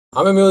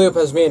I'm Emilio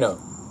Pesmino,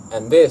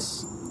 and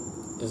this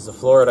is the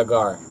Florida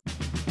Gar.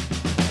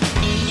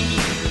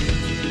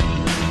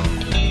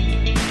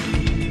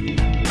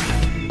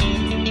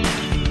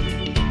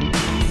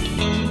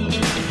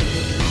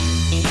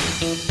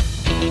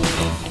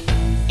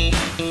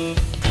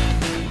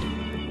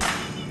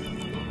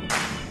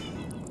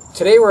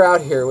 Today we're out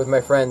here with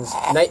my friends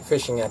night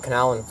fishing in a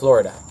canal in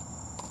Florida,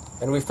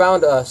 and we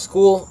found a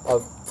school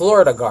of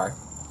Florida Gar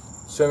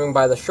swimming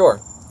by the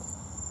shore.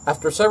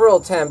 After several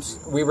attempts,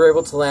 we were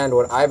able to land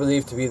what I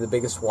believe to be the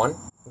biggest one.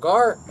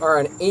 Gar are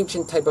an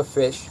ancient type of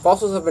fish.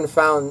 Fossils have been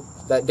found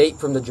that date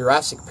from the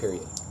Jurassic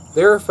period.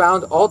 They are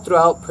found all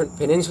throughout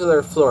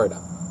peninsular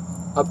Florida,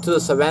 up to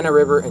the Savannah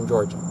River in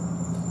Georgia.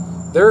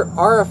 There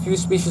are a few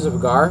species of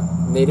gar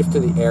native to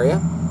the area,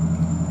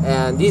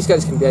 and these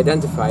guys can be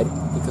identified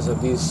because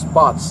of these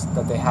spots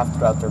that they have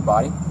throughout their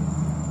body.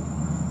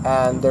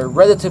 And they're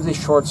relatively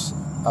short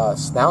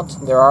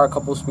snout. There are a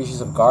couple of species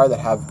of gar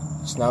that have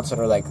snouts that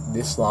are like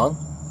this long,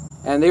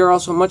 and they are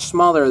also much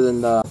smaller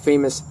than the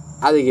famous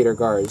alligator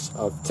gars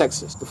of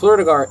Texas. The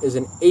Florida gar is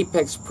an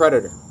apex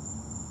predator,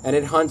 and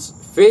it hunts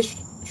fish,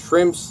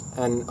 shrimps,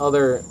 and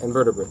other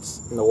invertebrates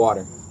in the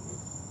water.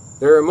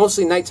 They're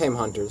mostly nighttime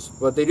hunters,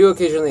 but they do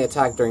occasionally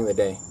attack during the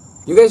day.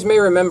 You guys may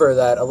remember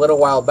that a little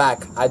while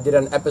back I did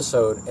an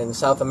episode in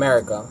South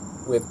America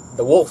with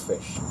the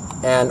wolffish,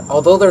 and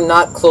although they're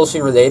not closely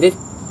related,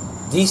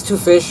 these two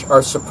fish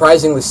are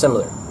surprisingly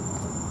similar.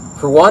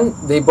 For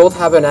one, they both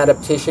have an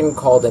adaptation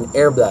called an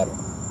air bladder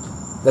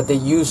that they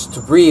use to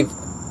breathe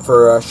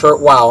for a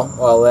short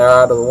while they're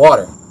out of the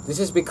water. This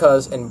is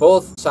because in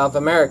both South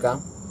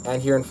America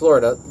and here in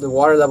Florida, the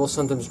water level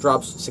sometimes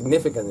drops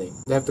significantly.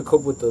 They have to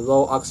cope with the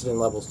low oxygen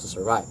levels to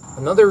survive.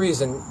 Another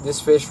reason this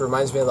fish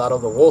reminds me a lot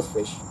of the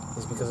wolffish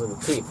is because of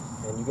the teeth.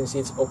 And you can see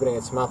it's opening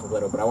its mouth a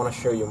little, but I want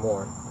to show you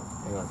more.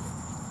 Hang on.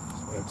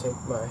 So I'm going to take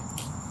my...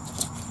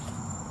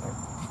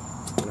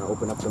 I'm going to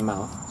open up the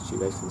mouth so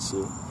you guys can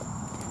see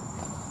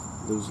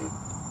those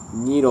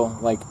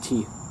needle-like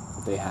teeth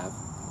that they have.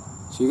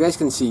 So you guys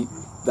can see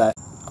that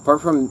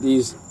apart from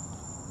these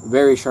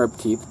very sharp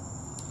teeth,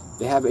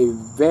 they have a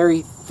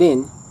very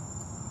thin,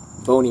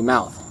 bony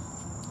mouth.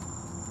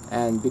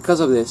 And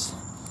because of this,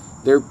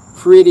 they're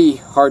pretty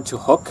hard to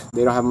hook.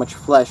 They don't have much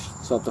flesh,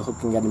 so that the hook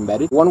can get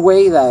embedded. One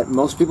way that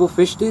most people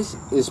fish this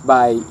is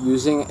by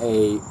using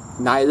a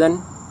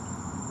nylon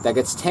that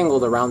gets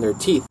tangled around their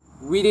teeth.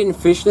 We didn't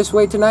fish this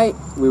way tonight.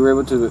 We were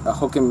able to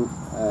hook him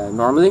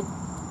normally,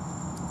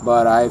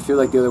 but I feel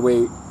like the other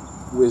way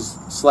was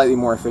slightly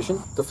more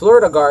efficient. The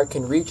Florida gar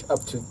can reach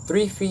up to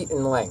 3 feet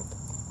in length.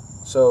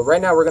 So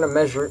right now we're going to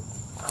measure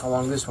how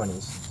long this one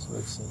is. So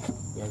let's see.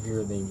 We have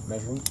here the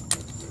measuring.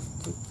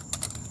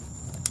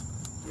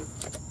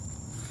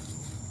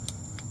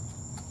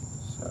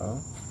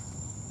 So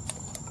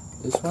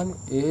this one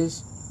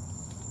is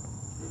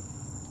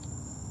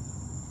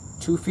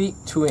 2 feet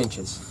 2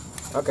 inches.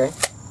 Okay.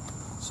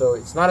 So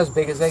it's not as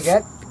big as they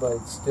get, but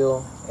it's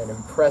still an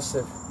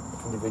impressive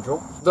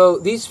individual. Though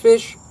these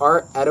fish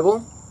are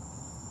edible,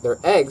 their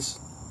eggs,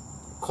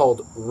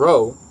 called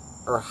roe,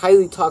 are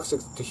highly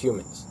toxic to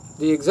humans.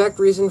 The exact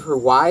reason for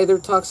why they're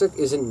toxic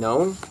isn't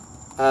known,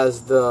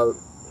 as the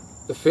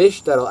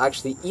fish that'll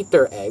actually eat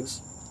their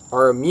eggs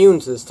are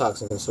immune to this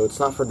toxin, so it's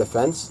not for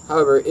defense.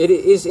 However, it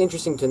is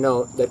interesting to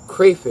note that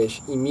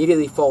crayfish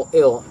immediately fall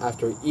ill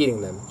after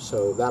eating them,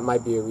 so that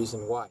might be a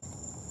reason why.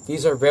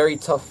 These are very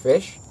tough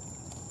fish,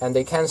 and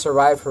they can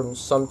survive for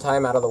some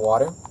time out of the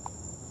water.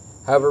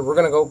 However, we're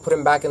going to go put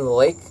him back in the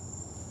lake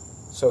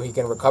so he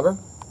can recover.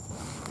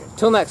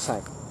 Till next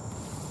time.